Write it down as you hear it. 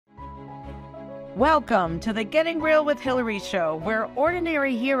Welcome to the Getting Real with Hilary show, where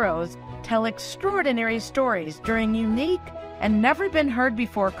ordinary heroes tell extraordinary stories during unique and never been heard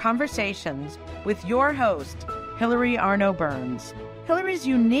before conversations with your host, Hilary Arno Burns. Hilary's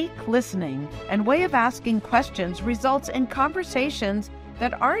unique listening and way of asking questions results in conversations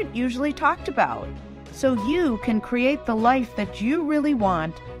that aren't usually talked about, so you can create the life that you really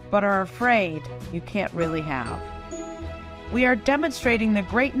want but are afraid you can't really have. We are demonstrating the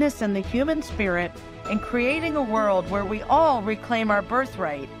greatness in the human spirit and creating a world where we all reclaim our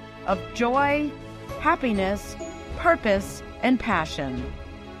birthright of joy, happiness, purpose, and passion.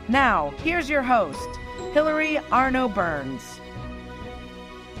 Now, here's your host, Hilary Arno Burns.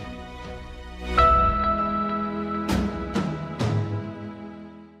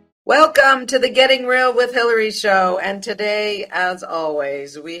 Welcome to the Getting Real with Hilary show. And today, as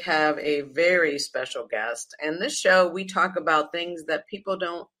always, we have a very special guest. And this show, we talk about things that people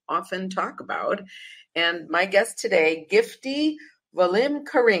don't often talk about. And my guest today, Gifty Valim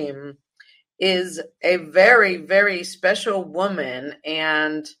Karim, is a very, very special woman.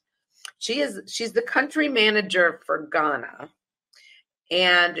 And she's the country manager for Ghana.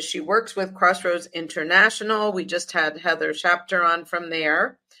 And she works with Crossroads International. We just had Heather Shapter on from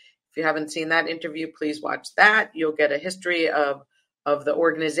there. If you haven't seen that interview, please watch that. You'll get a history of the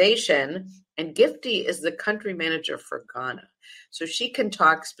organization. And Gifty is the country manager for Ghana. So she can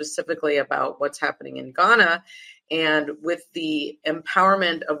talk specifically about what's happening in Ghana, and with the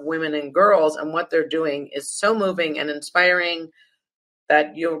empowerment of women and girls and what they're doing is so moving and inspiring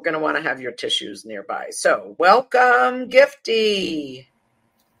that you're going to want to have your tissues nearby. So welcome, Gifty.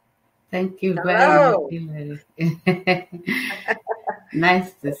 Thank you very much.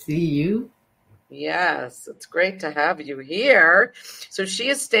 Nice to see you. Yes, it's great to have you here. So she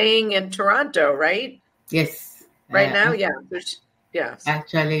is staying in Toronto, right? Yes. Right now, yeah. Yes.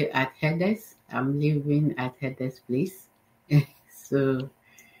 Actually, at Heather's. I'm living at Heather's place. So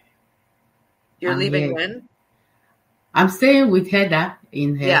you're leaving when? I'm staying with Heather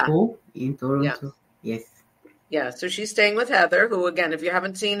in her home in Toronto. Yes. Yeah, so she's staying with Heather, who, again, if you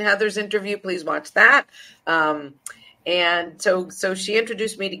haven't seen Heather's interview, please watch that. And so she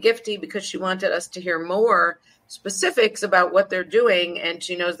introduced me to Gifty because she wanted us to hear more specifics about what they're doing. And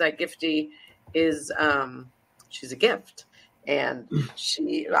she knows that Gifty is, she's a gift. And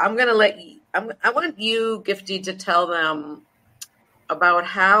I want you, Gifty, to tell them about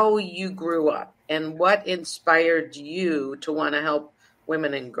how you grew up and what inspired you to want to help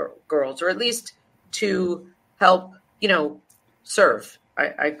women and girls, or at least to help, serve.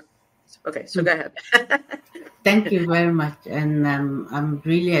 Okay, so go ahead. Thank you very much. And I'm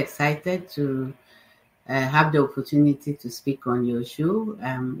really excited to have the opportunity to speak on your show.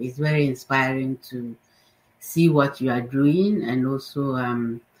 It's very inspiring to see what you are doing, and also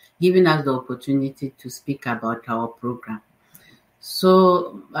giving us the opportunity to speak about our program.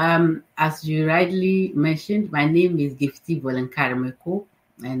 So, as you rightly mentioned, my name is Gifty Valim Karim,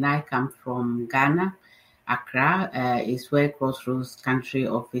 and I come from Ghana. Accra is where Crossroads Country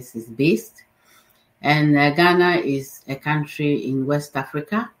Office is based. And Ghana is a country in West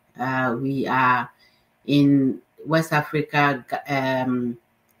Africa. We are in West Africa,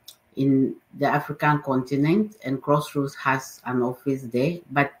 in the African continent, and Crossroads has an office there,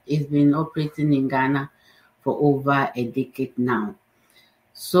 but it's been operating in Ghana for over a decade now.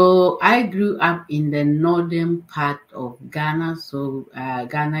 So I grew up in the northern part of Ghana. So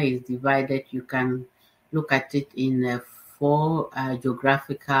Ghana is divided. You can look at it in 4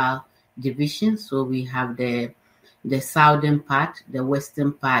 geographical divisions. So we have the southern part, the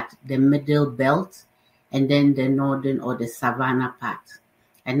western part, the middle belt, and then the northern or the savannah part.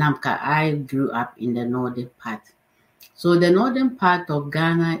 And I grew up in the northern part. So the northern part of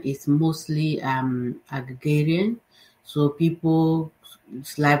Ghana is mostly agrarian. So people's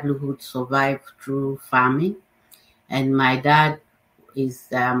livelihood survive through farming. And my dad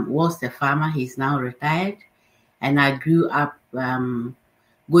was a farmer. He's now retired. And I grew up going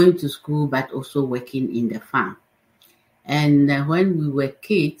to school, but also working in the farm. And when we were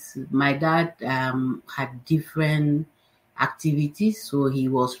kids, my dad had different activities. So he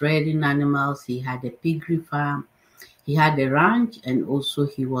was rearing animals. He had a piggery farm. He had a ranch, and also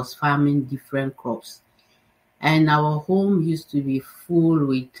he was farming different crops. And our home used to be full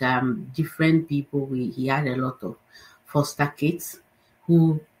with different people. He had a lot of foster kids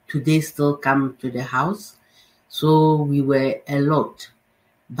who today still come to the house. So we were a lot,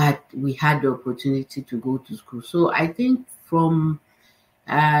 but we had the opportunity to go to school. So I think from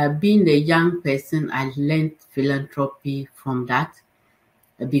being a young person, I learned philanthropy from that,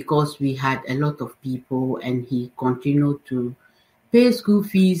 because we had a lot of people, and he continued to pay school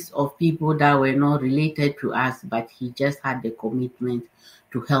fees of people that were not related to us, but he just had the commitment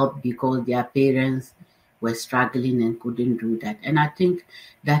to help because their parents were struggling and couldn't do that. And I think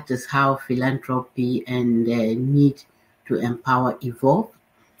that is how philanthropy and the need to empower evolved.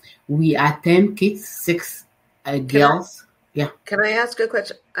 We are 10 kids, 6 girls. Can I ask a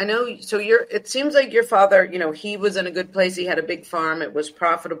question? I know, so it seems like your father, he was in a good place. He had a big farm. It was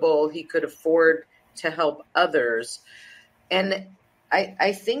profitable. He could afford to help others. And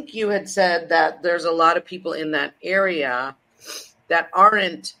I think you had said that there's a lot of people in that area that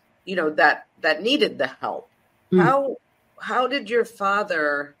aren't, that needed the help. How did your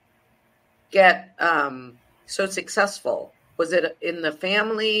father get so successful? Was it in the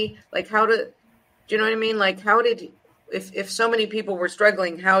family? Like, do you know what I mean? Like, if so many people were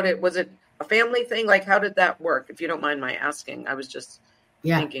struggling, was it a family thing? Like, how did that work? If you don't mind my asking, I was just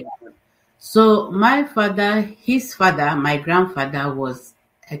thinking. So his father, my grandfather, was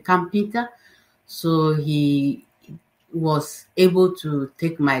a carpenter. So he was able to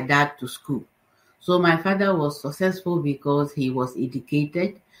take my dad to school. So my father was successful because he was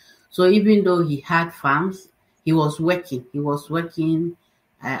educated. So even though he had farms, he was working. He was working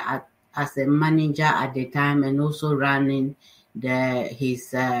as a manager at the time and also running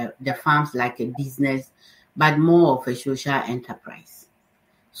the farms like a business, but more of a social enterprise.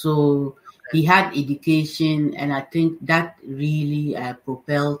 So he had education, and I think that really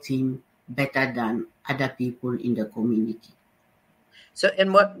propelled him better than other people in the community. So,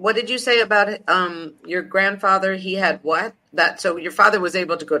 and what did you say about your grandfather? He had what? So your father was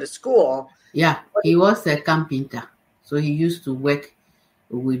able to go to school. Yeah, he was a carpenter. So he used to work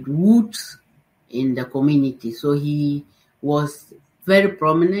with woods in the community. So he was very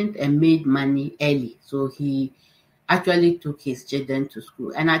prominent and made money early. So he actually took his children to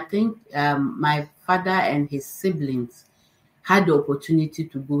school. And I think my father and his siblings had the opportunity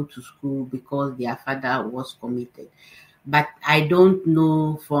to go to school because their father was committed. But I don't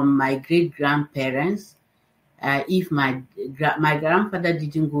know from my great-grandparents if my grandfather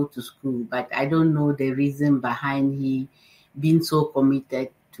didn't go to school, but I don't know the reason behind he being so committed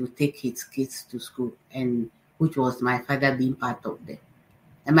to take his kids to school, and which was my father being part of them.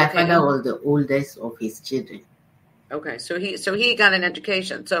 And my father was the oldest of his children. Okay, so he got an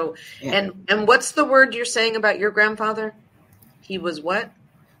education. So and what's the word you're saying about your grandfather? He was what?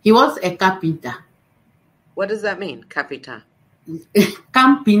 He was a carpenter. What does that mean, carpenter?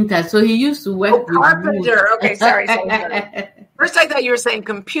 Carpenter. So he used to work with carpenter. Wood. Okay, sorry. First, I thought you were saying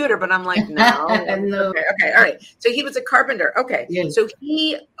computer, but I'm like, no. No. Okay, all right. So he was a carpenter. Okay, yes. So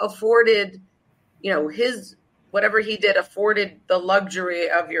he afforded, his whatever he did afforded the luxury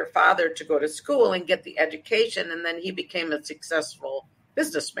of your father to go to school and get the education, and then he became a successful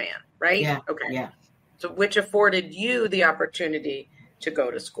businessman, right? Yeah. Okay. Yeah. So which afforded you the opportunity to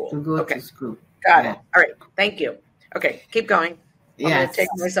go to school. To school. Got it. All right. Thank you. Okay, keep going. I'm going to take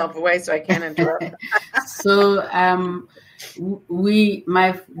myself away so I can't interrupt. So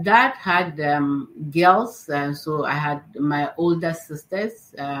my dad had girls. So I had my older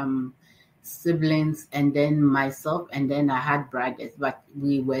sisters, siblings, and then myself, and then I had brothers. But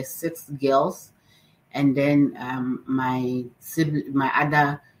we were 6 girls, and then my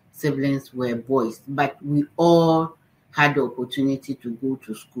other siblings were boys. But we all had the opportunity to go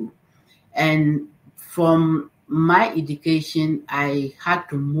to school. And from my education, I had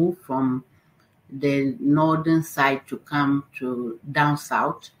to move from the northern side to come to down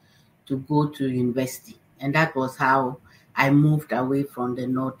south to go to university. And that was how I moved away from the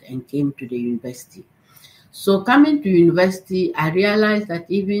north and came to the university. So coming to university, I realized that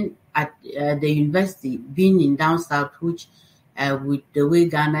even at the university, being in down south, which with the way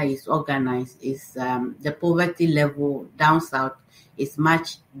Ghana is organized, is the poverty level down south is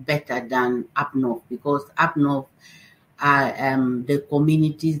much better than up north, because up north are the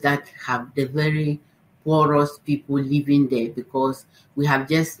communities that have the very poorest people living there, because we have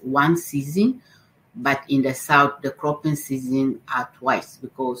just one season, but in the south the cropping season are twice,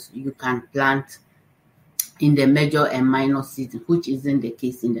 because you can plant in the major and minor season, which isn't the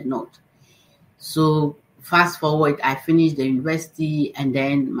case in the north. So fast forward, I finished the university, and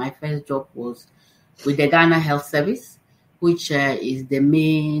then my first job was with the Ghana Health Service, which is the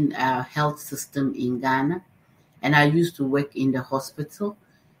main health system in Ghana. And I used to work in the hospital,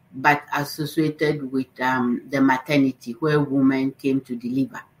 but associated with the maternity where women came to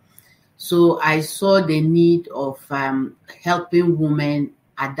deliver. So I saw the need of helping women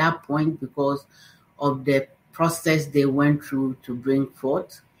at that point because of the process they went through to bring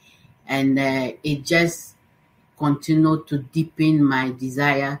forth. And it just continued to deepen my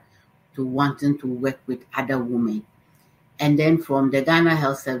desire to wanting to work with other women. And then from the Ghana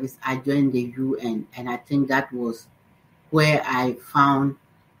Health Service, I joined the UN, and I think that was where I found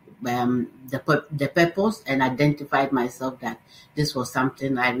the purpose and identified myself that this was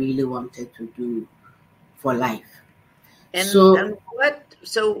something I really wanted to do for life. And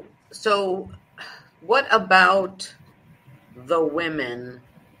what about the women?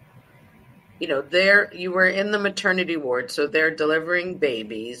 There you were in the maternity ward, so they're delivering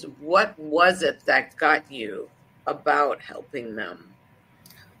babies. What was it that got you about helping them?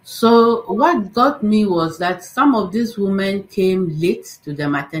 So what got me was that some of these women came late to the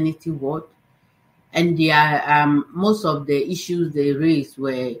maternity ward, and most of the issues they raised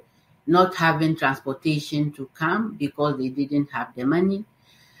were not having transportation to come because they didn't have the money.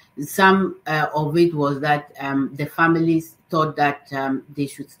 Some of it was that the families thought that they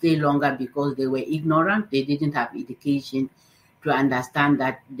should stay longer because they were ignorant. They didn't have education to understand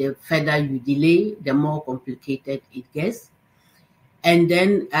that the further you delay, the more complicated it gets. And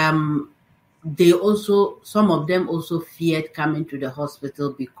then some of them also feared coming to the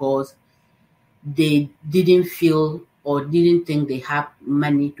hospital because they didn't feel or didn't think they have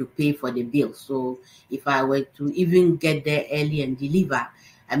money to pay for the bill. So if I were to even get there early and deliver,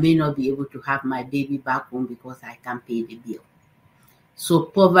 I may not be able to have my baby back home because I can't pay the bill. So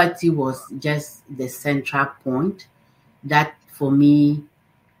poverty was just the central point. That for me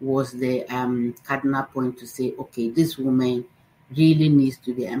was the cardinal point to say, okay, this woman really needs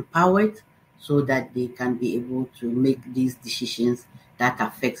to be empowered so that they can be able to make these decisions that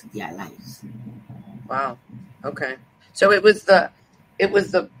affect their lives. Wow. Okay. So it was the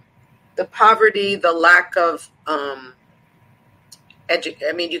poverty, the lack of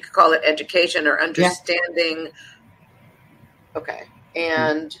you could call it education or understanding. Yeah. Okay.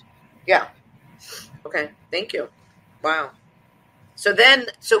 And yeah. Okay. Thank you. Wow. So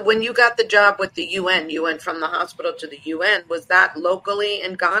when you got the job with the UN, you went from the hospital to the UN. Was that locally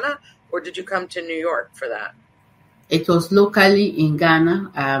in Ghana, or did you come to New York for that? It was locally in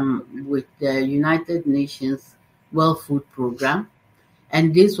Ghana with the United Nations World Food Program.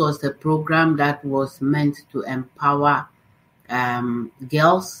 And this was the program that was meant to empower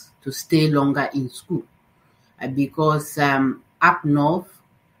girls to stay longer in school. Because up north,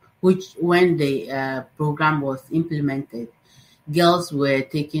 which when the program was implemented, girls were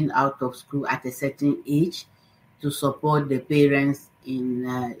taken out of school at a certain age to support the parents in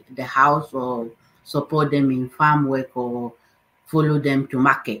the house or support them in farm work or follow them to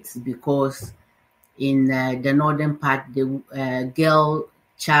markets, because in the northern part, the girl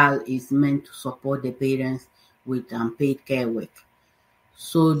child is meant to support the parents with paid care work.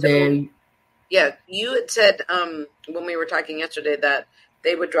 Yeah, you had said when we were talking yesterday that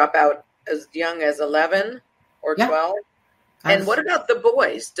they would drop out as young as 11 or 12. And what about the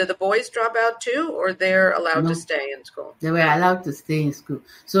boys? Do the boys drop out too, or they're allowed to stay in school? They were allowed to stay in school.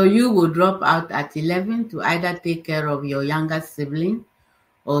 So you would drop out at 11 to either take care of your younger sibling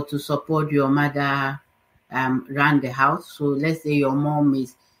or to support your mother run the house. So let's say your mom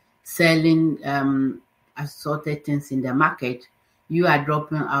is selling assorted things in the market. You are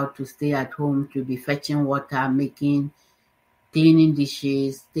dropping out to stay at home to be fetching water, cleaning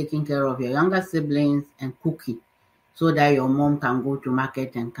dishes, taking care of your younger siblings, and cooking, so that your mom can go to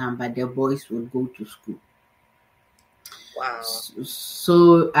market and come, but the boys will go to school. Wow.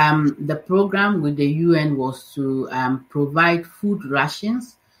 So the program with the UN was to provide food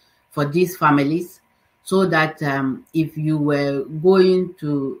rations for these families, so that if you were going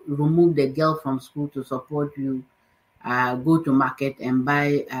to remove the girl from school to support you, go to market and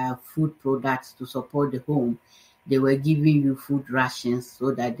buy food products to support the home, they were giving you food rations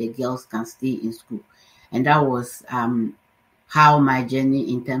so that the girls can stay in school. And that was how my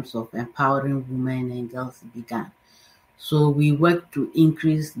journey in terms of empowering women and girls began. So we worked to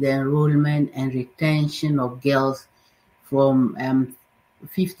increase the enrollment and retention of girls from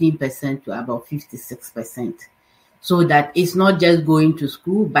 15% to about 56%. So that it's not just going to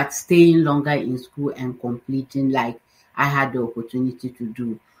school, but staying longer in school and completing like I had the opportunity to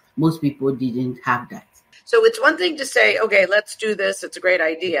do. Most people didn't have that. So it's one thing to say, okay, let's do this. It's a great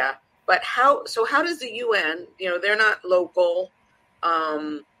idea. But how does the UN, they're not local.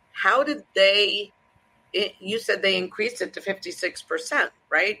 How did you said they increased it to 56%,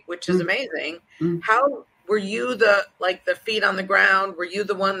 right? Which is amazing. How were you the feet on the ground? Were you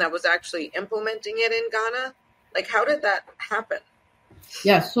the one that was actually implementing it in Ghana? Like, how did that happen?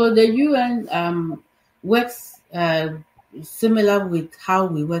 Yeah, so the UN works similar with how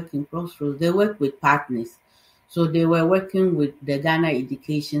we work in Crossroads. They work with partners. So they were working with the Ghana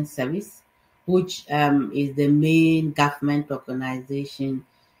Education Service, which is the main government organization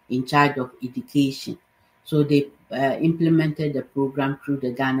in charge of education. So they implemented the program through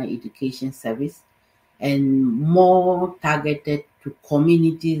the Ghana Education Service and more targeted to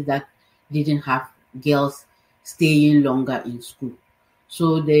communities that didn't have girls staying longer in school.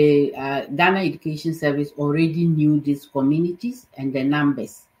 So the Ghana Education Service already knew these communities and the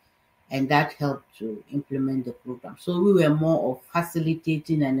numbers, and that helped to implement the program. So we were more of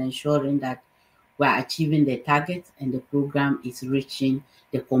facilitating and ensuring that we're achieving the targets and the program is reaching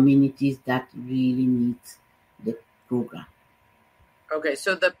the communities that really need the program. Okay,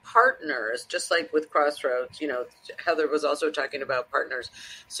 so the partners, just like with Crossroads, Heather was also talking about partners.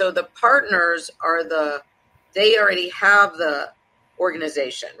 So the partners they already have the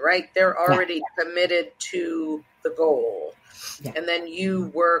organization, right? They're already committed to the goal. Yeah. And then you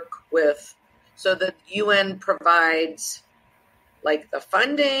work so the UN provides like the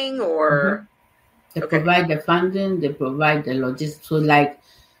funding or? They provide the funding, they provide the logistics. So like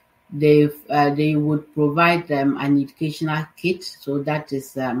they would provide them an educational kit. So that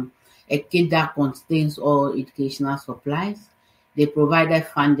is a kit that contains all educational supplies. They provided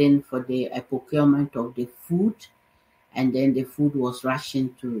funding for the procurement of the food, and then the food was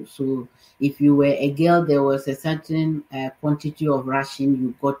rationed too. So if you were a girl, there was a certain quantity of ration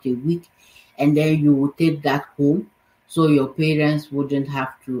you got a week, and then you would take that home. So your parents wouldn't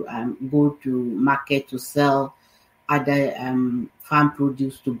have to go to market to sell other farm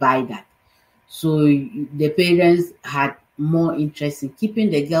produce to buy that. So the parents had more interest in keeping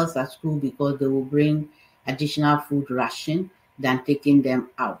the girls at school because they will bring additional food ration than taking them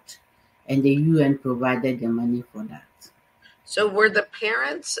out. And the UN provided the money for that. So were the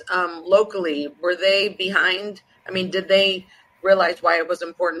parents locally, were they behind? I mean, did they realize why it was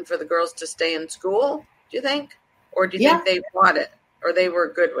important for the girls to stay in school, do you think? Or do you think they fought it or they were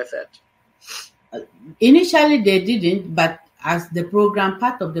good with it? Initially, they didn't, but as the program,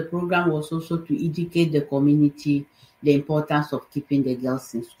 part of the program was also to educate the community the importance of keeping the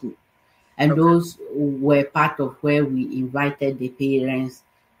girls in school. And those were part of where we invited the parents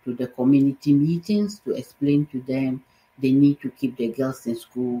to the community meetings to explain to them the need to keep the girls in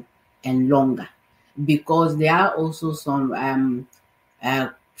school and longer. Because there are also some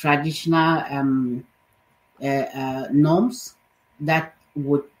traditional norms that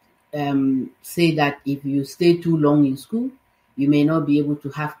would say that if you stay too long in school, you may not be able to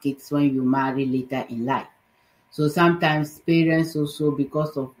have kids when you marry later in life. So sometimes parents also,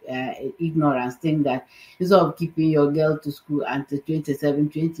 because of ignorance, think that instead of keeping your girl to school until 27,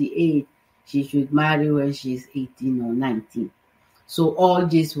 28, she should marry when she's 18 or 19. So all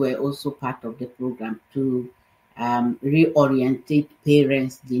these were also part of the program to reorientate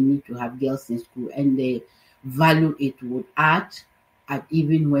parents. They need to have girls in school and the value it would add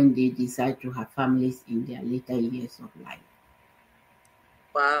even when they decide to have families in their later years of life.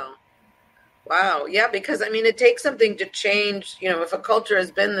 Wow. Yeah, because I mean, it takes something to change. If a culture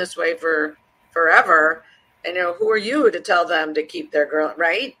has been this way for forever, and who are you to tell them to keep their girl,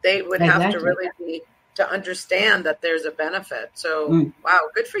 right? They would have to really be to understand that there's a benefit. So, wow,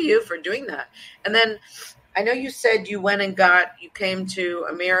 good for you for doing that. And then I know you said you went and you came to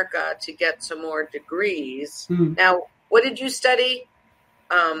America to get some more degrees. Now, what did you study?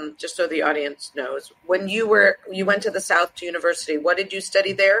 Just so the audience knows, when you went to the South University, what did you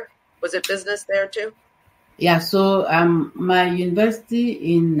study there? Was it business there too? Yeah, so my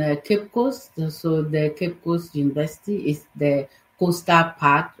university in Cape Coast, so the Cape Coast University is the coastal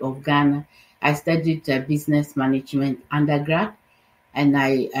part of Ghana. I studied business management undergrad, and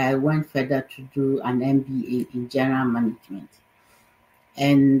I went further to do an MBA in general management.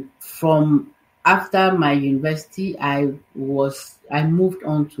 And from after my university, I moved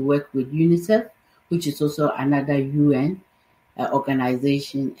on to work with UNICEF, which is also another UN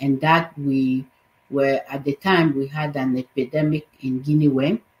organization, and that we were at the time we had an epidemic in Guinea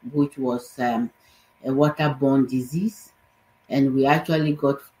worm, which was a waterborne disease, and we actually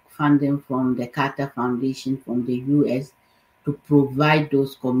got funding from the Carter Foundation from the US to provide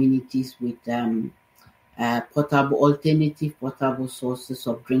those communities with alternative portable sources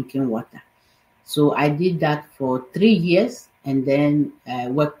of drinking water. So I did that for 3 years and then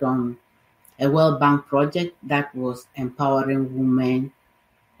worked on a World Bank project that was empowering women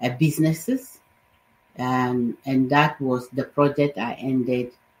businesses. And that was the project I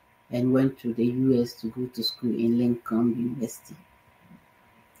ended and went to the US to go to school in Lincoln University.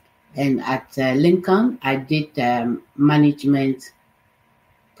 And at Lincoln, I did management,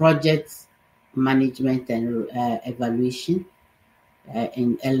 projects management and evaluation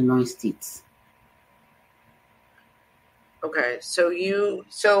in Illinois State. Okay, so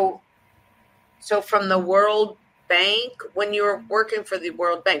from the World Bank, when you were working for the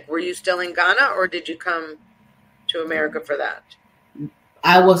World Bank, were you still in Ghana or did you come to America for that?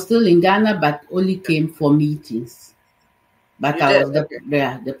 I was still in Ghana, but only came for meetings. But You did?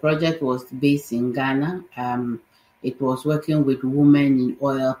 Okay. the project was based in Ghana. It was working with women in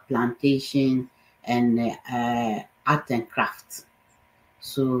oil plantation and art and crafts.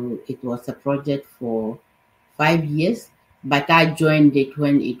 So it was a project for 5 years, but I joined it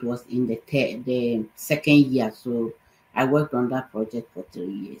when it was in the second year. So I worked on that project for 3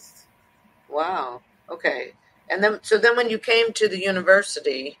 years. Wow. Okay. And then when you came to the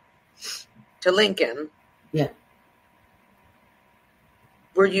university, to Lincoln, Yeah.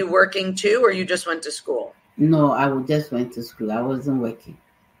 were you working too, or you just went to school? No, just went to school. I wasn't working.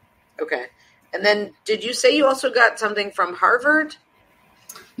 Okay. And then did you say you also got something from Harvard?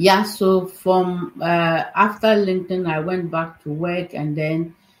 Yeah, so from after Lincoln, I went back to work, and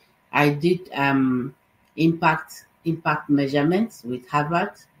then I did impact measurements with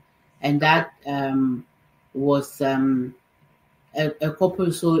Harvard, and Okay. that was a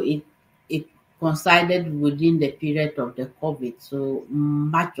couple. So it coincided within the period of the COVID. So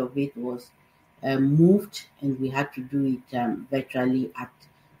much of it was moved, and we had to do it virtually at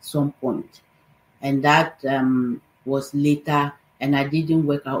some point. And that was later. And I didn't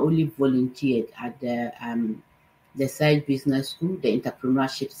work. I only volunteered at the Side Business School, the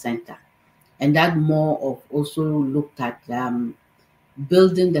Entrepreneurship Center, and that more of also looked at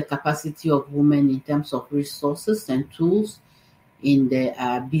building the capacity of women in terms of resources and tools in the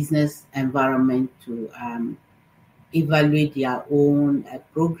business environment to evaluate their own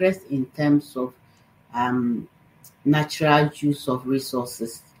progress in terms of um, natural use of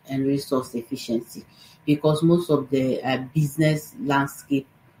resources and resource efficiency, because most of the business landscape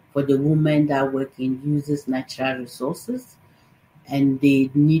for the women that work in uses natural resources, and they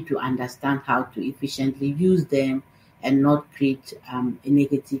need to understand how to efficiently use them and not create a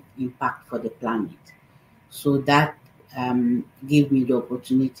negative impact for the planet. So that gave me the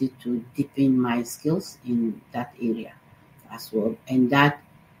opportunity to deepen my skills in that area as well. And that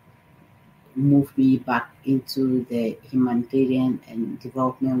moved me back into the humanitarian and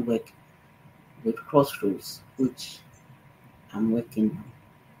development work with Crossroads, which I'm working on.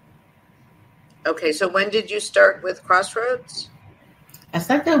 Okay. So when did you start with Crossroads? I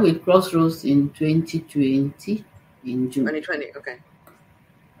started with Crossroads in 2020 in June. 2020. Okay.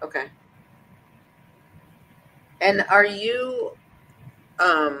 Okay. And are you,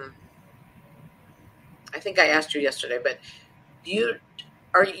 I think I asked you yesterday, but do you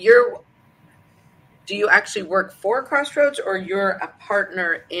actually work for Crossroads, or you're a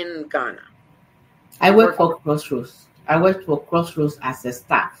partner in Ghana? I work for Crossroads. I worked for Crossroads as a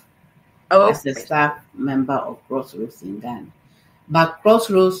staff. Oh, as a staff member of Crossroads in Ghana. But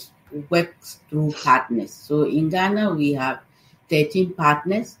Crossroads works through partners. So in Ghana, we have 13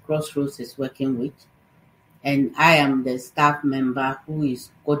 partners Crossroads is working with. And I am the staff member who is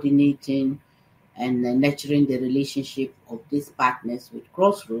coordinating and nurturing the relationship of these partners with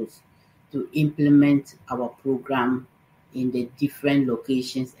Crossroads to implement our program in the different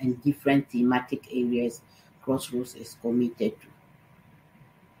locations and different thematic areas Crossroads is committed to.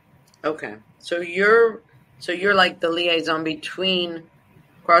 okay. So you're like the liaison between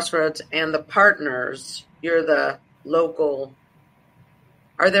Crossroads and the partners. You're the local.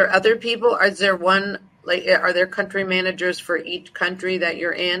 Are there other people? Is there are there country managers for each country that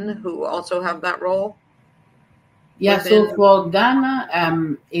you're in who also have that role? Yeah, so for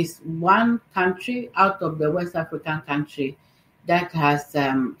Ghana, is one country out of the West African country that has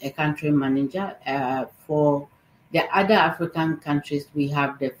a country manager. For the other African countries, we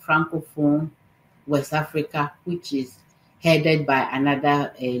have the Francophone West Africa, which is headed by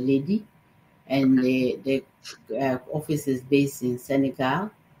another lady, and the office is based in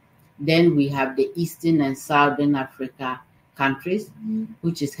Senegal. Then we have the Eastern and Southern Africa countries,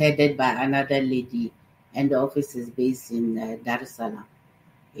 which is headed by another lady, and the office is based in Dar es Salaam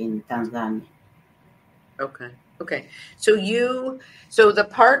in Tanzania. Okay. Okay. So the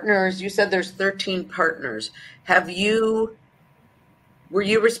partners, you said there's 13 partners. Were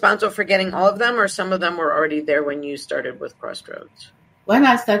you responsible for getting all of them, or some of them were already there when you started with Crossroads? When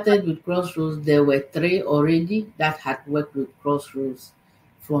I started with Crossroads, there were 3 already that had worked with Crossroads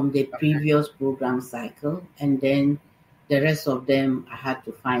from the previous program cycle, and then the rest of them, I had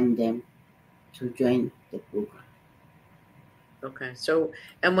to find them to join the program. Okay. So,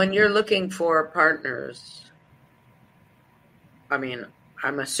 and when you're looking for partners, I mean,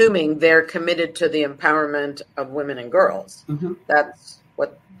 I'm assuming they're committed to the empowerment of women and girls. Mm-hmm. That's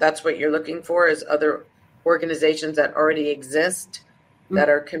what you're looking for, is other organizations that already exist that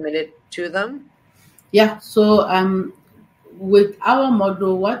are committed to them? Yeah. So with our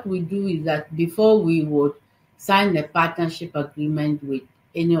model, what we do is that before we would sign a partnership agreement with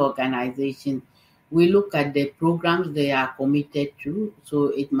any organization, we look at the programs they are committed to. So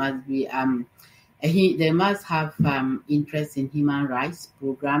it must be they must have interest in human rights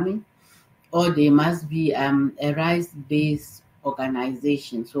programming, or they must be a rights-based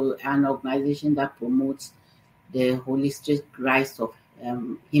organization. So an organization that promotes the holistic rights of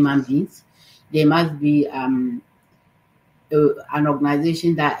human beings. They must be an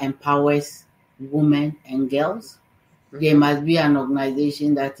organization that empowers women and girls. There must be an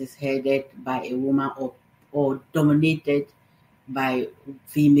organization that is headed by a woman, or dominated by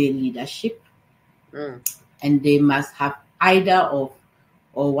female leadership. And they must have either of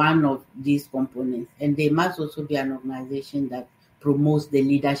or one of these components. And they must also be an organization that promotes the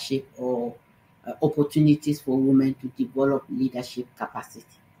leadership or opportunities for women to develop leadership capacity.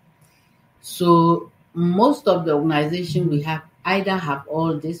 So most of the organizations we have either have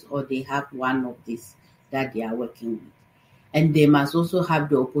all this, or they have one of these that they are working with. And they must also have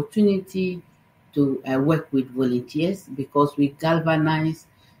the opportunity to work with volunteers, because we galvanize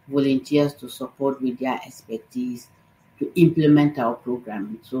volunteers to support with their expertise to implement our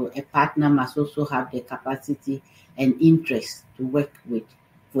programming. So a partner must also have the capacity and interest to work with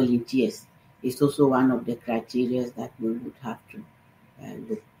volunteers. It's also one of the criteria that we would have to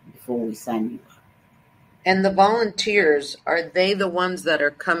look before we sign you up. And the volunteers, are they the ones that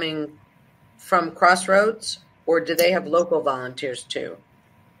are coming from Crossroads, or do they have local volunteers too?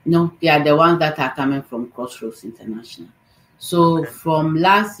 No, they are the ones that are coming from Crossroads International. So from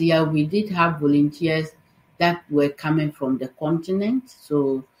last year, we did have volunteers that were coming from the continent.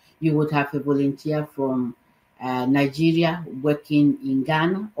 So you would have a volunteer from Nigeria working in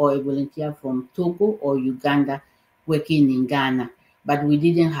Ghana, or a volunteer from Togo or Uganda working in Ghana. But we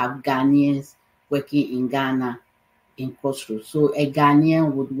didn't have Ghanaians working in Ghana in Crossroads. So a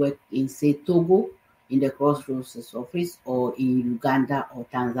Ghanaian would work in, say, Togo in the Crossroads office, or in Uganda or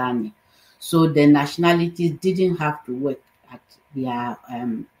Tanzania. So the nationalities didn't have to work at their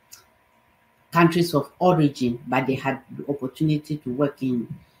countries of origin, but they had the opportunity to work in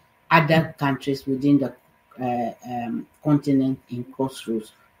other countries within the continent in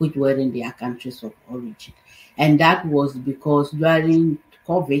Crossroads, which were in their countries of origin. And that was because during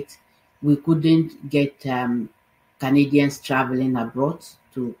COVID, we couldn't get Canadians traveling abroad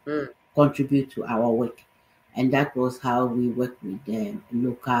to contribute to our work. And that was how we worked with the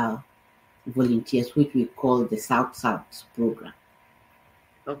local volunteers, which we call the South-South program.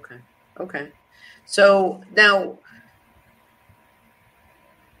 Okay. So now,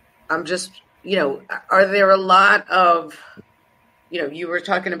 I'm just, are there a lot of, you were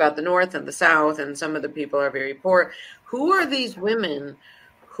talking about the North and the South, and some of the people are very poor. Who are these women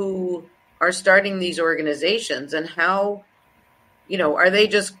who are starting these organizations, and how, are they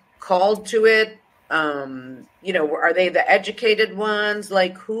just called to it? Are they the educated ones?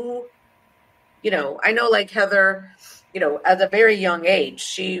 Like who, I know like Heather, at a very young age,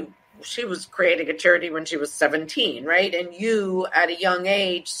 she was creating a charity when she was 17, right? And you at a young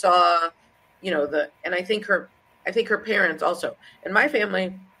age saw, and I think her parents also. In my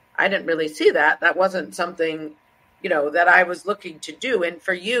family, I didn't really see that. That wasn't something, that I was looking to do. And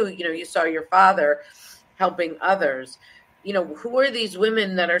for you, you saw your father helping others. Who are these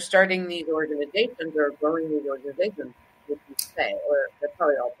women that are starting these organizations or growing these organizations, would you say? Or they're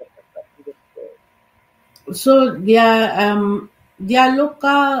probably all different. So they are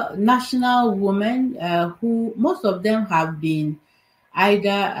local national women who, most of them have been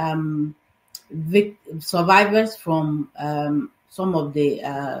either survivors from some of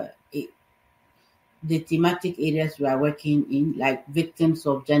the thematic areas we are working in, like victims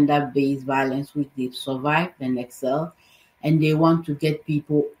of gender-based violence, which they've survived and excel, and they want to get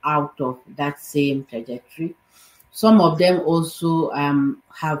people out of that same trajectory. Some of them also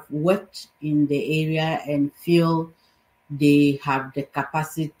have worked in the area and feel they have the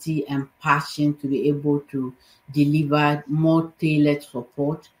capacity and passion to be able to deliver more tailored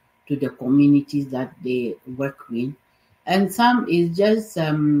support to the communities that they work with. And some is just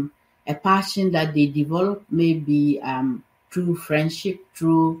a passion that they develop, maybe through friendship,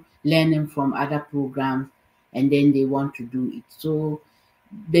 through learning from other programs, and then they want to do it. So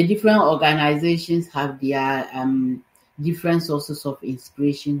the different organizations have their different sources of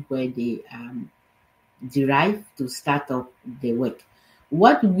inspiration where they derive to start up the work.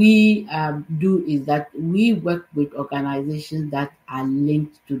 What we do is that we work with organizations that are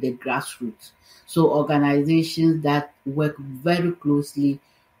linked to the grassroots. So organizations that work very closely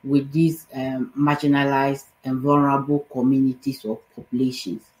with these marginalized and vulnerable communities or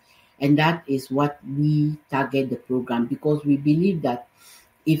populations. And that is what we target the program, because we believe that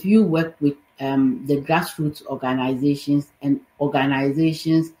if you work with the grassroots organizations and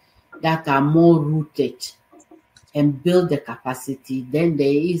organizations that are more rooted and build the capacity, then there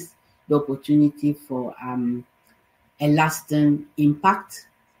is the opportunity for a lasting impact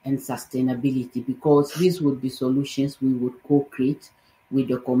and sustainability, because these would be solutions we would co-create with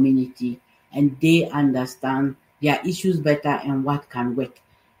the community, and they understand their issues better and what can work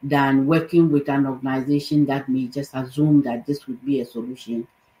than working with an organization that may just assume that this would be a solution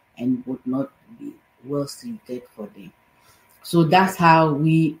and would not be well suited for them. So that's how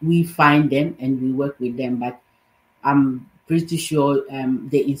we find them and we work with them. But I'm pretty sure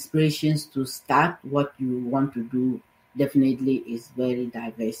the inspirations to start what you want to do definitely is very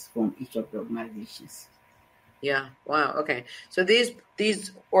diverse from each of the organizations. Yeah. Wow. Okay. So these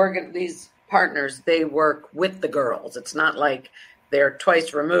partners, they work with the girls. It's not like they're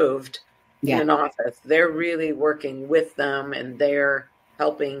twice removed in an office. They're really working with them, and they're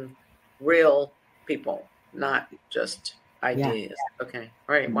helping real people, not just ideas. Yeah. Okay.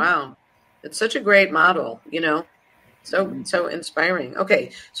 All right. Wow. It's such a great model, so inspiring.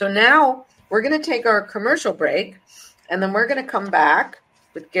 Okay. So now we're going to take our commercial break, and then we're going to come back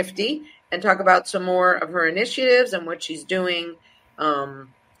with Gifty and talk about some more of her initiatives and what she's doing,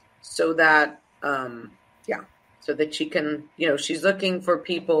 so that she can, she's looking for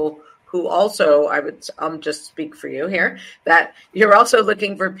people who also, I'll just speak for you here, that you're also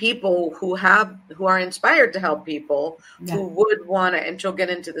looking for people who are inspired to help people, who would want to, and she'll get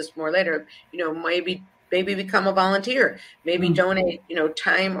into this more later, maybe become a volunteer, maybe donate,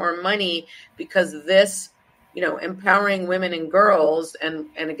 time or money, because this, empowering women and girls, and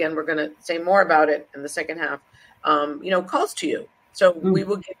again, we're going to say more about it in the second half, calls to you. So we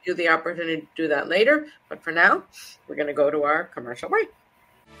will give you the opportunity to do that later. But for now, we're going to go to our commercial break.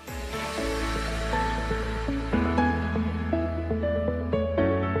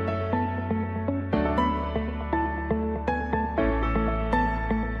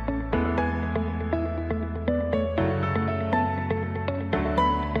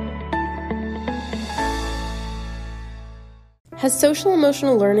 Has social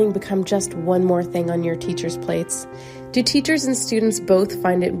emotional learning become just one more thing on your teachers' plates? Do teachers and students both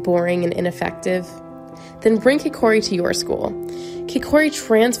find it boring and ineffective? Then bring Kikori to your school. Kikori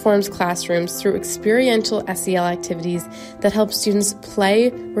transforms classrooms through experiential SEL activities that help students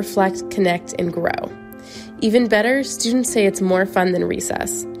play, reflect, connect, and grow. Even better, students say it's more fun than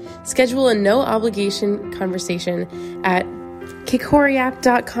recess. Schedule a no-obligation conversation at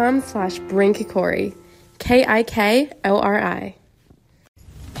kikoriapp.com/bringkikori. Kikori.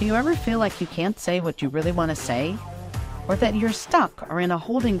 Do you ever feel like you can't say what you really want to say? Or that you're stuck or in a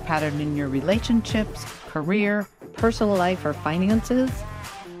holding pattern in your relationships, career, personal life, or finances?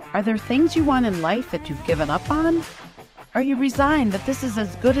 Are there things you want in life that you've given up on? Are you resigned that this is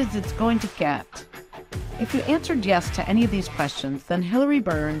as good as it's going to get? If you answered yes to any of these questions, then Hilary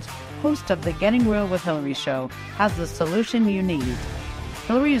Burns, host of the Getting Real with Hilary show, has the solution you need.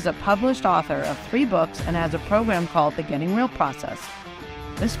 Hilary is a published author of 3 books and has a program called the Getting Real Process.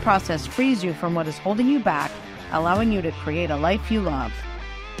 This process frees you from what is holding you back, allowing you to create a life you love.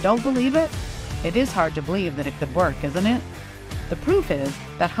 Don't believe it? It is hard to believe that it could work, isn't it? The proof is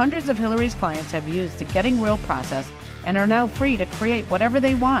that hundreds of Hilary's clients have used the Getting Real process and are now free to create whatever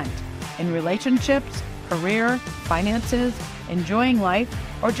they want in relationships, career, finances, enjoying life,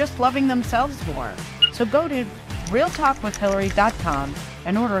 or just loving themselves more. So go to realtalkwithhilary.com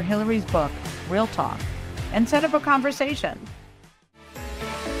and order Hilary's book, Real Talk, and set up a conversation.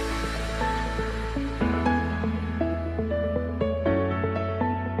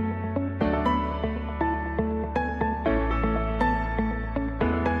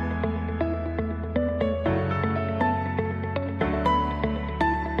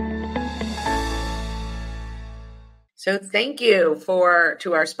 So thank you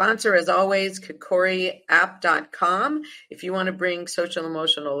to our sponsor, as always, kikoriapp.com. If you want to bring social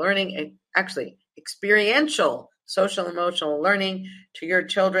emotional learning, actually experiential social emotional learning to your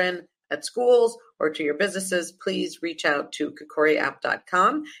children at schools or to your businesses, please reach out to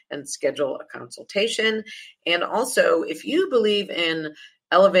kikoriapp.com and schedule a consultation. And also, if you believe in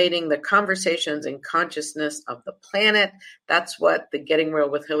elevating the conversations and consciousness of the planet, that's what the Getting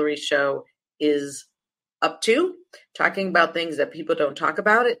Real with Hilary show is up to, talking about things that people don't talk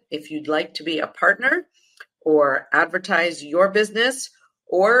about. It. If you'd like to be a partner or advertise your business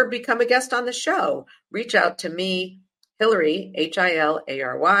or become a guest on the show, reach out to me, Hilary,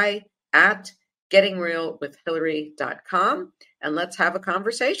 Hilary, at gettingrealwithhilary.com, and let's have a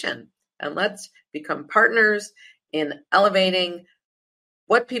conversation, and let's become partners in elevating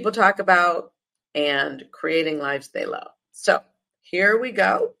what people talk about and creating lives they love. So here we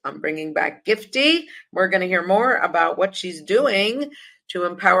go. I'm bringing back Gifty. We're going to hear more about what she's doing to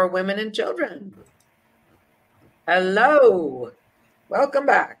empower women and children. Hello. Welcome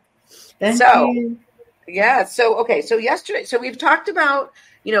back. Thank you. Yeah. So yesterday, we've talked about,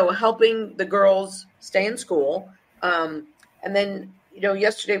 helping the girls stay in school. And then,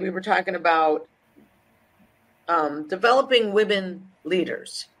 yesterday we were talking about developing women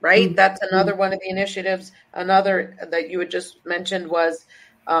leaders, right? That's another one of the initiatives. Another that you had just mentioned was,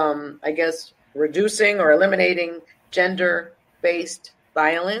 I guess, reducing or eliminating gender-based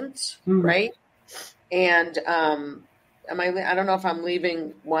violence, right? And I don't know if I'm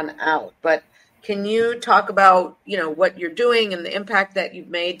leaving one out, but can you talk about, what you're doing and the impact that you've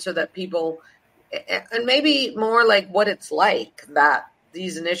made so that people, and maybe more like what it's like that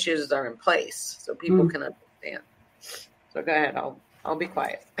these initiatives are in place so people can understand. So go ahead. I'll be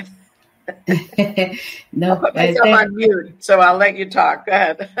quiet. No, I'll put myself on mute, so I'll let you talk. Go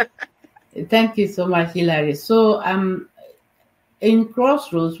ahead. Thank you so much, Hilary. So in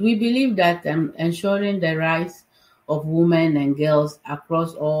Crossroads, we believe that ensuring the rights of women and girls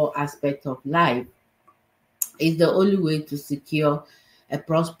across all aspects of life is the only way to secure a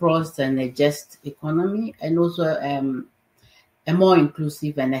prosperous and a just economy, and also a more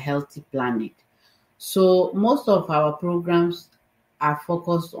inclusive and a healthy planet. So most of our programs are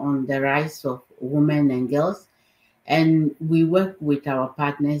focused on the rights of women and girls, and we work with our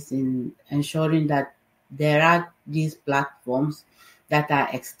partners in ensuring that there are these platforms that are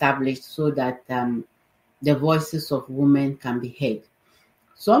established so that the voices of women can be heard.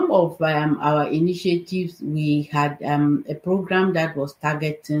 Some of our initiatives, we had a program that was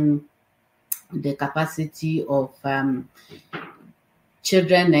targeting the capacity of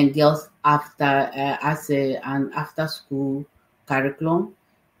children and girls as an after-school curriculum,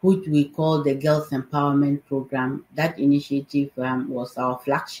 which we call the Girls Empowerment Program. That initiative was our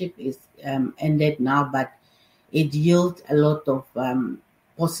flagship. It's ended now, but it yielded a lot of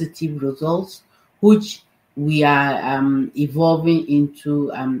positive results, which we are evolving into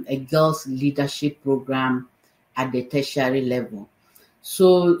a girls leadership program at the tertiary level.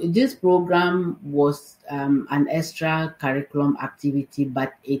 So this program was an extra curriculum activity,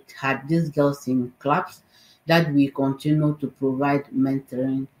 but it had these girls in clubs that we continue to provide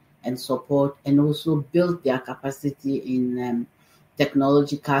mentoring and support, and also build their capacity in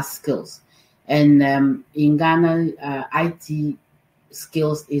technological skills. And in Ghana, IT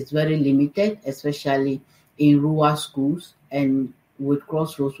skills is very limited, especially in rural schools. And with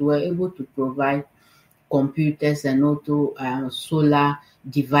Crossroads, we were able to provide computers and also solar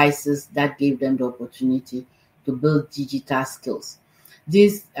devices that gave them the opportunity to build digital skills.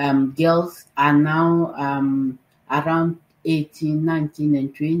 These girls are now around 18, 19,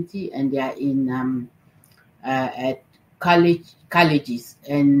 and 20, and they are in at colleges.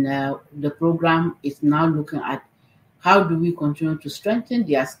 And the program is now looking at how do we continue to strengthen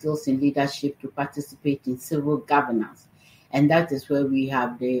their skills in leadership to participate in civil governance. And that is where we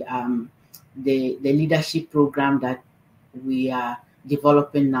have the leadership program that we are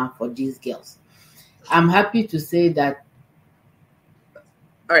developing now for these girls. I'm happy to say that.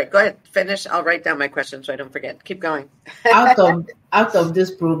 All right, go ahead, finish. I'll write down my question so I don't forget. Keep going. out of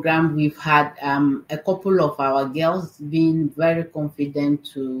this program, we've had a couple of our girls being very confident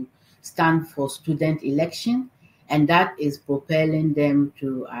to stand for student election, and that is propelling them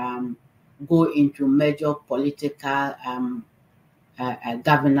to go into major political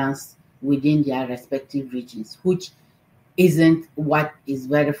governance within their respective regions, which isn't what is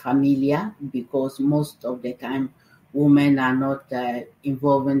very familiar, because most of the time women are not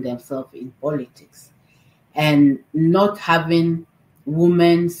involving themselves in politics. And not having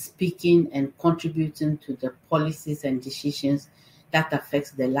women speaking and contributing to the policies and decisions that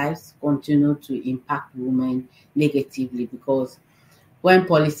affects their lives continue to impact women negatively, because when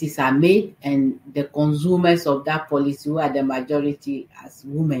policies are made and the consumers of that policy, who are the majority as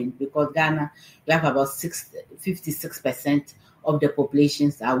women, because Ghana, we have about 56% of the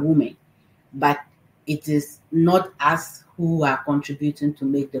populations are women, but it is not us who are contributing to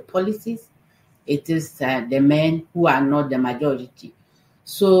make the policies. It is the men who are not the majority.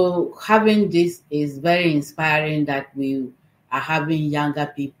 So having this is very inspiring, that we are having younger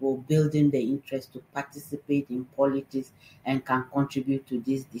people building the interest to participate in politics and can contribute to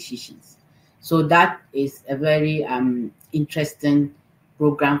these decisions. So that is a very interesting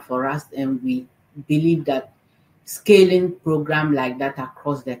program for us, and we believe that scaling program like that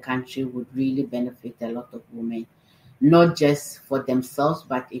across the country would really benefit a lot of women, not just for themselves,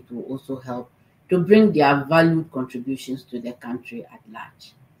 but it will also help to bring their valued contributions to the country at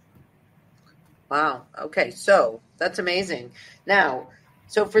large. Wow. Okay. So that's amazing. Now,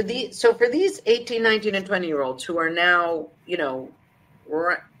 for these 18, 19, and 20-year-olds who are now, you know,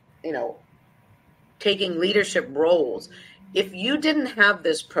 taking leadership roles, if you didn't have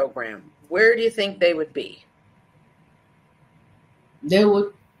this program, where do you think they would be? They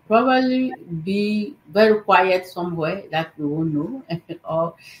would probably be very quiet somewhere that we won't know,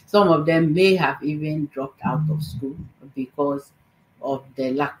 or some of them may have even dropped out of school because of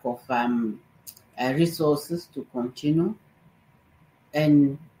the lack of resources to continue,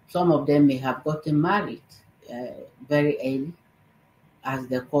 and some of them may have gotten married very early, as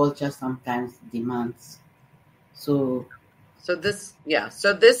the culture sometimes demands. So, So this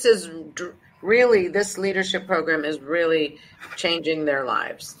is really, this leadership program is really changing their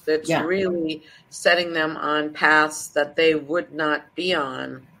lives. It's yeah, really setting them on paths that they would not be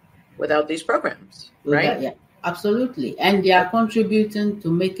on without these programs, with that, right? yeah, absolutely, and they are contributing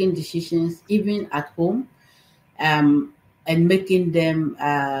to making decisions even at home, um, and making them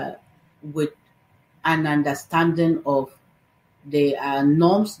with an understanding of the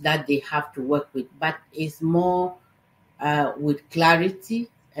norms that they have to work with, but it's more with clarity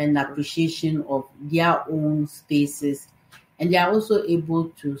and appreciation of their own spaces. And they are also able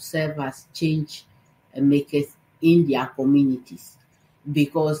to serve as change makers in their communities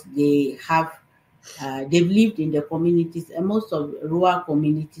because they've lived in the communities, and most of rural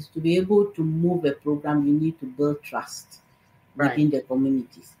communities, to be able to move a program, you need to build trust Right. within the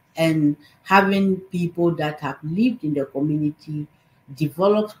communities. And having people that have lived in the community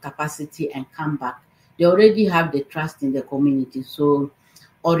develop capacity and come back, they already have the trust in the community. So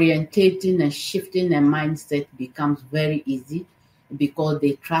orientating and shifting a mindset becomes very easy because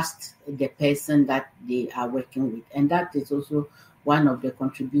they trust the person that they are working with. And that is also one of the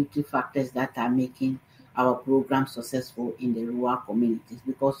contributing factors that are making our program successful in the rural communities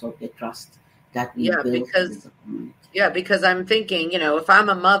because of the trust that we Yeah, build with because the community. I'm thinking, if I'm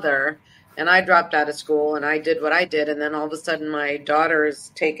a mother and I dropped out of school and I did what I did, and then all of a sudden my daughter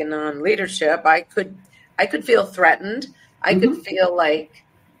is taking on leadership, I could feel threatened. I could Mhm. feel like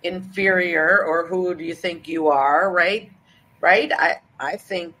inferior, or who do you think you are, right? Right? I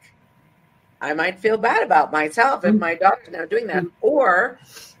think I might feel bad about myself if Mm, my daughter's now doing that. mm. Or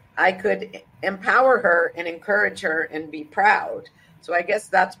I could empower her and encourage her and be proud. So I guess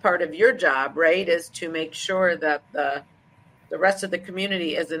that's part of your job, right? Is to make sure that the rest of the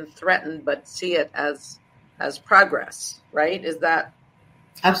community isn't threatened, but see it as progress, right? Is that,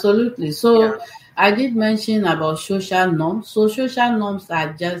 Absolutely. yeah, So I did mention about social norms. So social norms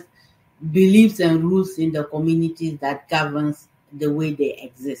are just beliefs and rules in the communities that governs the way they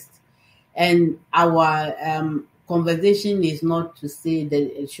exist. And our conversation is not to say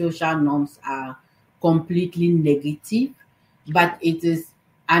that social norms are completely negative, but it is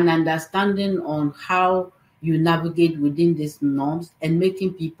an understanding on how you navigate within these norms and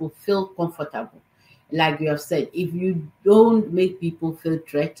making people feel comfortable. Like you have said, if you don't make people feel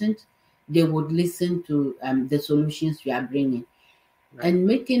threatened, they would listen to the solutions you are bringing, right. and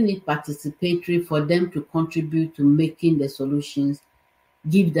making it participatory for them to contribute to making the solutions,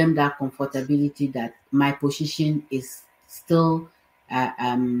 give them that comfortability that my position is still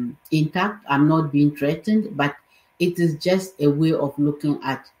intact. I'm not being threatened, but it is just a way of looking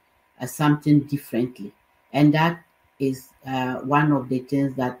at something differently. And that is one of the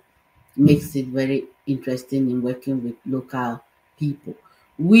things that makes it very interesting in working with local people.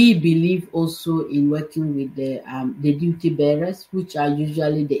 We believe also in working with the duty bearers, which are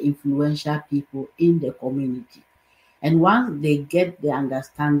usually the influential people in the community. And once they get the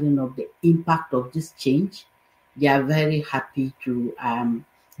understanding of the impact of this change, they are very happy to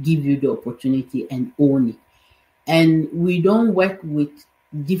give you the opportunity and own it. And we don't work with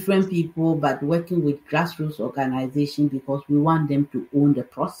different people, but working with grassroots organizations because we want them to own the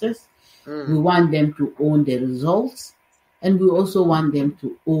process. We Mm. want them to own the results, and we also want them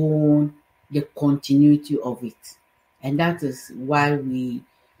to own the continuity of it. And that is why we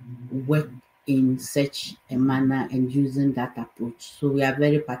work in such a manner and using that approach. So we are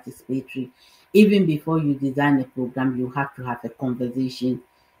very participatory. Even before you design a program, you have to have a conversation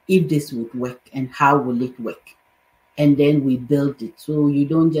if this would work and how will it work. And then we build it. So you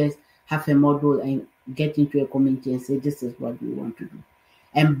don't just have a model and get into a community and say, this is what we want to do.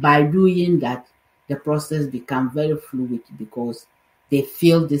 And by doing that, the process becomes very fluid because they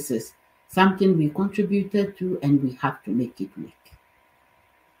feel this is something we contributed to and we have to make it work.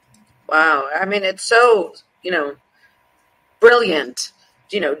 Wow. I mean, it's so, brilliant.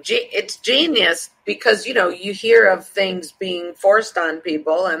 It's genius because, you hear of things being forced on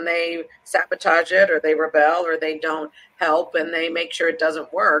people and they sabotage it or they rebel or they don't help and they make sure it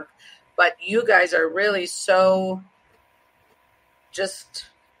doesn't work. but you guys are really so just,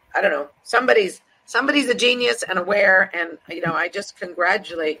 I don't know, somebody's a genius and aware, and I just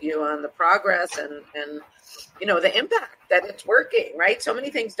congratulate you on the progress and the impact that it's working, right? So many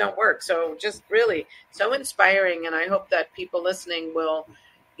things don't work, so just really so inspiring, and I hope that people listening will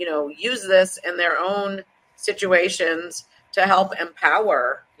use this in their own situations to help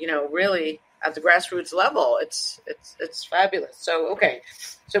empower, really at the grassroots level. It's fabulous. So okay,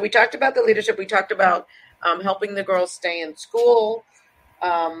 so we talked about the leadership, we talked about helping the girls stay in school.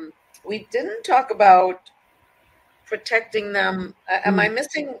 We didn't talk about protecting them. Am I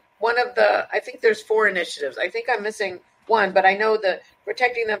missing one of the, I think there's 4 initiatives. I think I'm missing one, but I know that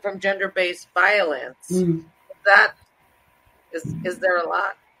protecting them from gender-based violence, that is there a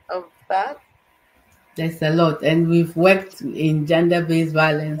lot of that? There's a lot, and we've worked in gender-based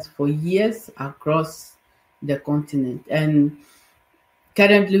violence for years across the continent. And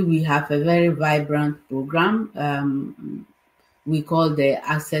currently we have a very vibrant program we call the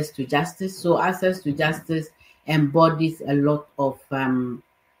Access to Justice. So Access to Justice embodies a lot of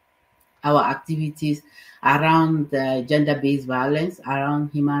our activities around gender-based violence, around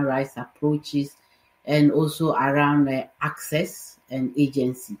human rights approaches, and also around access and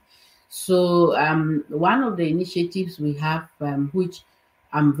agency. So one of the initiatives we have, which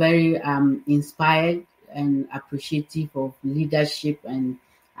I'm very inspired and appreciative of leadership and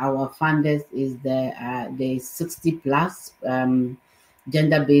our funders, is the 60 plus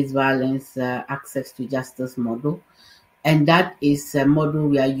gender-based violence access to justice model. And that is a model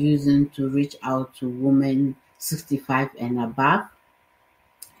we are using to reach out to women 65 and above.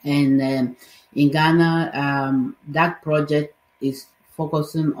 And in Ghana, that project is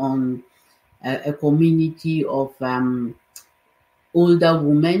focusing on a community of older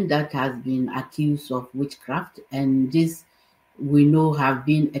women that has been accused of witchcraft. And this, we know, have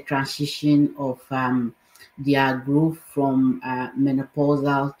been a transition of their growth from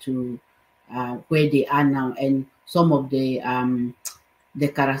menopausal to where they are now. And some of the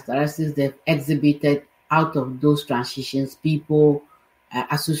characteristics they've exhibited out of those transitions, people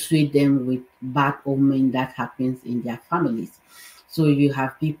associate them with bad omen that happens in their families. So you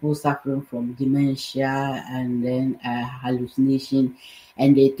have people suffering from dementia and then hallucination,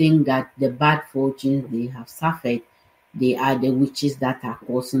 and they think that the bad fortunes they have suffered, they are the witches that are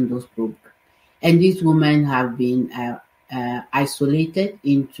causing those problems. And these women have been isolated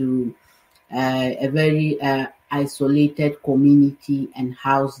into a very isolated community and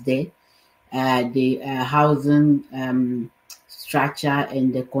housed there. The housing structure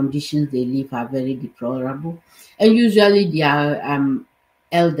and the conditions they live are very deplorable. And usually they are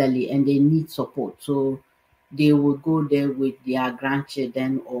elderly and they need support. So they will go there with their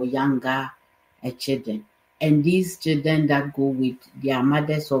grandchildren or younger children. And these children that go with their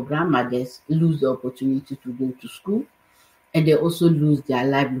mothers or grandmothers lose the opportunity to go to school. And they also lose their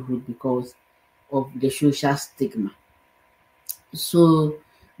livelihood because of the social stigma. So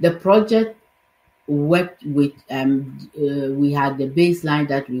the project worked with, we had the baseline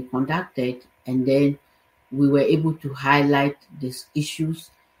that we conducted, and then we were able to highlight these issues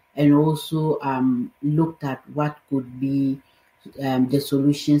and also looked at what could be the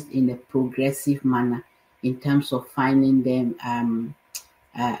solutions in a progressive manner in terms of finding them,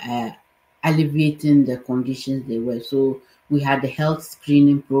 alleviating the conditions they were. So we had the health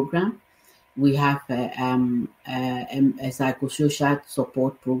screening program. We have a psychosocial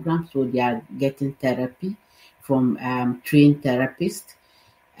support program, so they are getting therapy from trained therapists.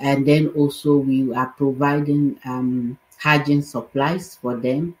 And then also we are providing hygiene supplies for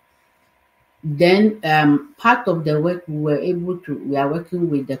them. Then part of the work we are working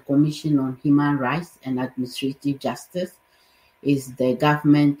with the Commission on Human Rights and Administrative Justice, is the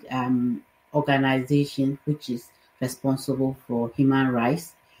government organization which is responsible for human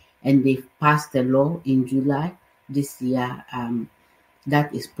rights. And they've passed a law in July this year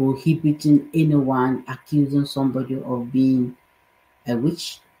that is prohibiting anyone accusing somebody of being a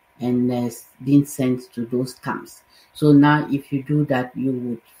witch and being sent to those camps. So now if you do that, you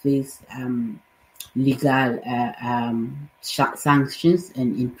would face legal sanctions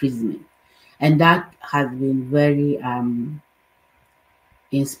and imprisonment. And that has been very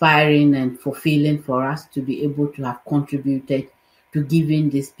inspiring and fulfilling for us to be able to have contributed to giving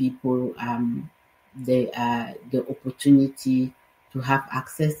these people the opportunity to have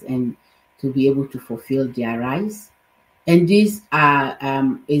access and to be able to fulfill their rights. And this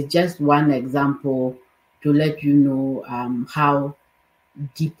is just one example to let you know how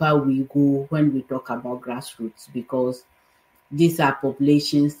deeper we go when we talk about grassroots, because these are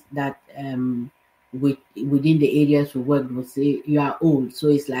populations that within the areas we work would say you are old, so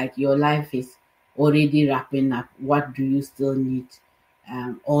it's like your life is already wrapping up. What do you still need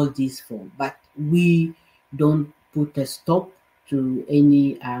all this for? But we don't put a stop to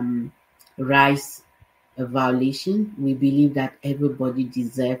any rights violation. We believe that everybody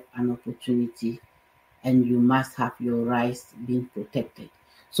deserves an opportunity and you must have your rights being protected.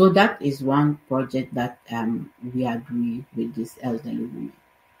 So that is one project that we are doing with this elderly woman.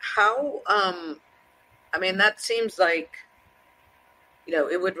 How, I mean, that seems like,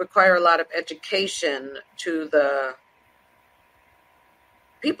 it would require a lot of education to the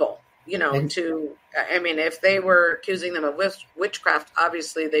people, And I mean, if they were accusing them of witchcraft,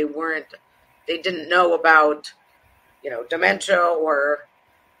 obviously they didn't know about, dementia or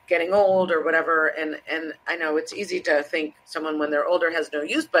getting old or whatever. And I know it's easy to think someone when they're older has no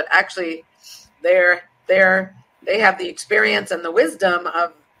use, but actually they have the experience and the wisdom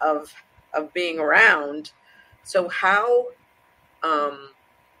of being around. So how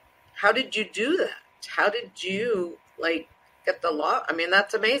did you do that? How did you get the law? I mean,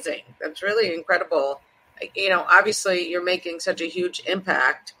 that's amazing. That's really incredible. Obviously you're making such a huge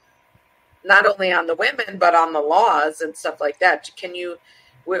impact, not only on the women, but on the laws and stuff like that.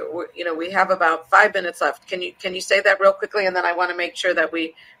 We have about 5 minutes left. Can you say that real quickly? And then I want to make sure that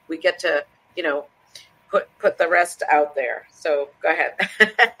we get to, put the rest out there. So go ahead.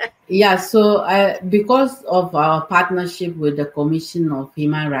 yeah, so because of our partnership with the Commission of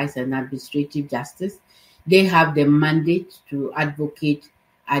Human Rights and Administrative Justice, they have the mandate to advocate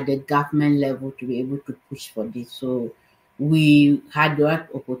at the government level to be able to push for this. So we had that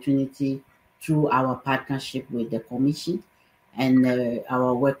opportunity through our partnership with the Commission and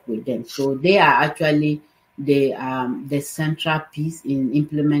our work with them. So they are actually the central piece in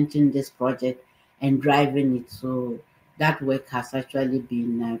implementing this project and driving it. So that work has actually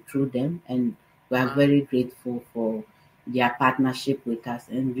been through them, and we are very grateful for their partnership with us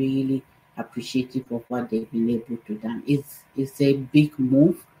and really appreciative of what they've been able to do. It's a big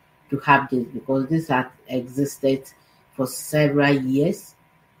move to have this because this has existed for several years,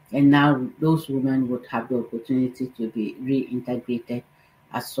 and now those women would have the opportunity to be reintegrated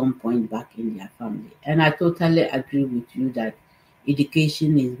at some point back in their family. And I totally agree with you that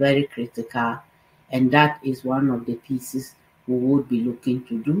education is very critical, and that is one of the pieces we would be looking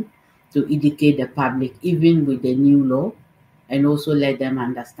to do to educate the public, even with the new law, and also let them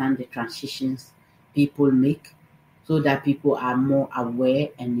understand the transitions people make so that people are more aware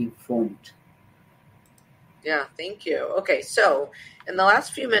and informed. Yeah, thank you. Okay, so in the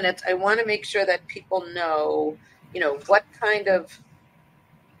last few minutes, I want to make sure that people know, what kind of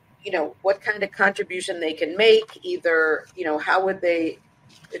contribution they can make. Either, how would they,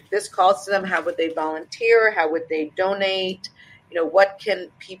 if this calls to them, how would they volunteer? How would they donate? What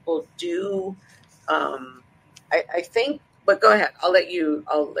can people do? I think, but go ahead. I'll let you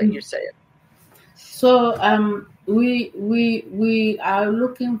say it. So we are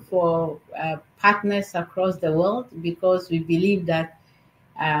looking for partners across the world because we believe that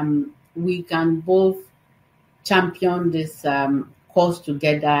we can both champion this cause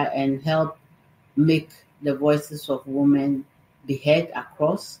together and help make the voices of women be heard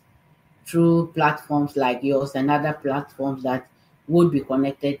across through platforms like yours and other platforms that would be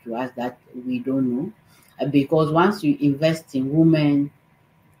connected to us that we don't know. Because once you invest in women,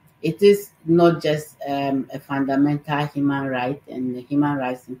 it is not just a fundamental human right and a human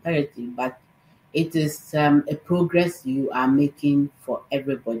rights imperative, but it is a progress you are making for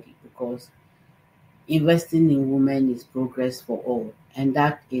everybody because investing in women is progress for all. And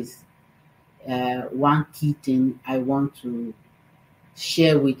that is one key thing I want to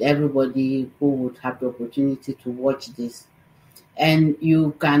share with everybody who would have the opportunity to watch this. And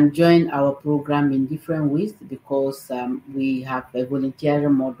you can join our program in different ways because we have a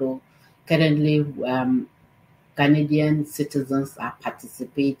volunteering model. Currently, Canadian citizens are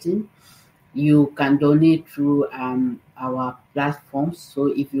participating. You can donate through our platforms. So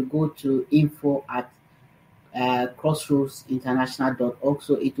if you go to info at crossroadsinternational.org,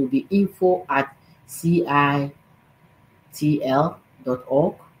 so it will be info at CITL.org,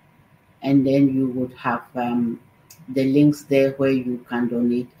 and then you would have the links there where you can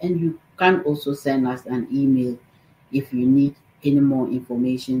donate, and you can also send us an email if you need any more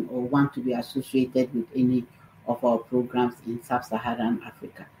information or want to be associated with any of our programs in sub-Saharan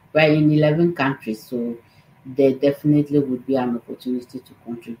Africa. We're in 11 countries, so there definitely would be an opportunity to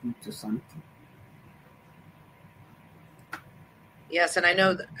contribute to something. Yes, and I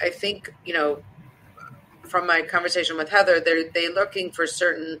think, from my conversation with Heather, they're looking for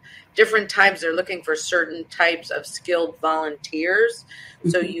different types. They're looking for certain types of skilled volunteers.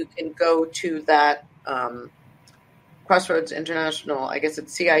 So you can go to that Crossroads International, I guess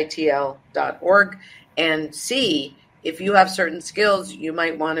it's CITL.org, and see if you have certain skills, you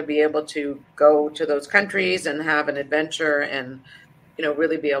might want to be able to go to those countries and have an adventure and,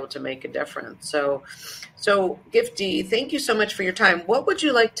 really be able to make a difference. So Gifty, thank you so much for your time. What would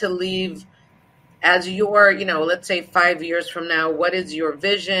you like to leave as your, let's say 5 years from now? What is your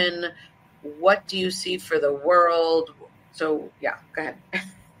vision? What do you see for the world? So, yeah, go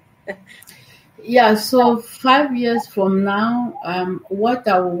ahead. Yeah, so 5 years from now, what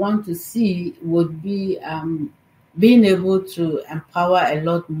I would want to see would be being able to empower a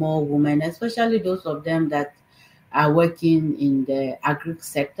lot more women, especially those of them that are working in the agri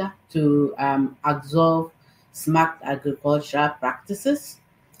sector, to absorb smart agricultural practices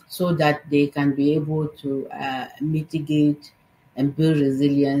so that they can be able to mitigate and build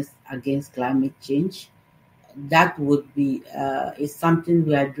resilience against climate change. That would be is something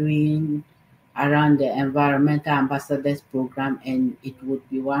we are doing around the Environmental Ambassadors Program, and it would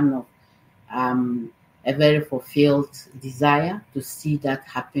be one of a very fulfilled desire to see that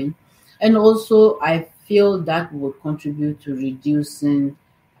happen. And also, I feel that would contribute to reducing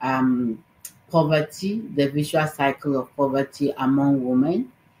poverty, the vicious cycle of poverty among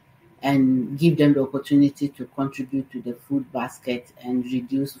women, and give them the opportunity to contribute to the food basket and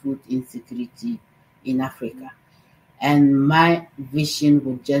reduce food insecurity in Africa. And my vision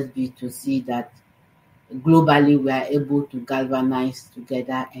would just be to see that globally we are able to galvanize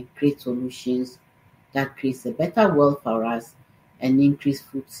together and create solutions that creates a better world for us and increase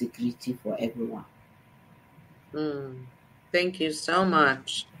food security for everyone. Thank you so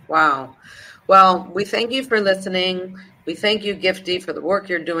much. Wow. Well, we thank you for listening. We thank you, Gifty, for the work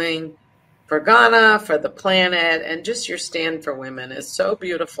you're doing for Ghana, for the planet, and just your stand for women is so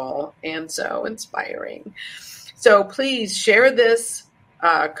beautiful and so inspiring. So please share this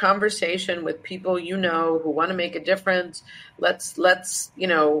conversation with people who want to make a difference. Let's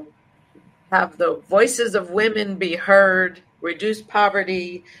have the voices of women be heard, reduce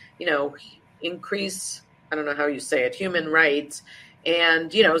poverty, increase, I don't know how you say it, human rights,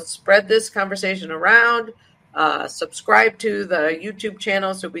 and, spread this conversation around. Subscribe to the YouTube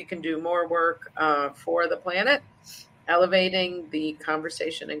channel so we can do more work for the planet, elevating the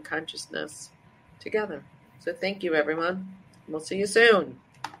conversation and consciousness together. So thank you, everyone. We'll see you soon.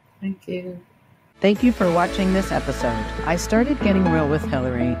 Thank you. Thank you for watching this episode. I started Getting Real with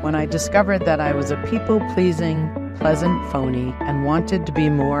Hilary when I discovered that I was a people-pleasing, pleasant phony and wanted to be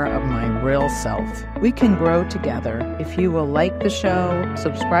more of my real self. We can grow together if you will like the show,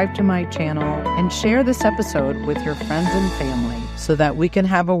 subscribe to my channel, and share this episode with your friends and family so that we can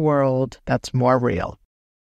have a world that's more real.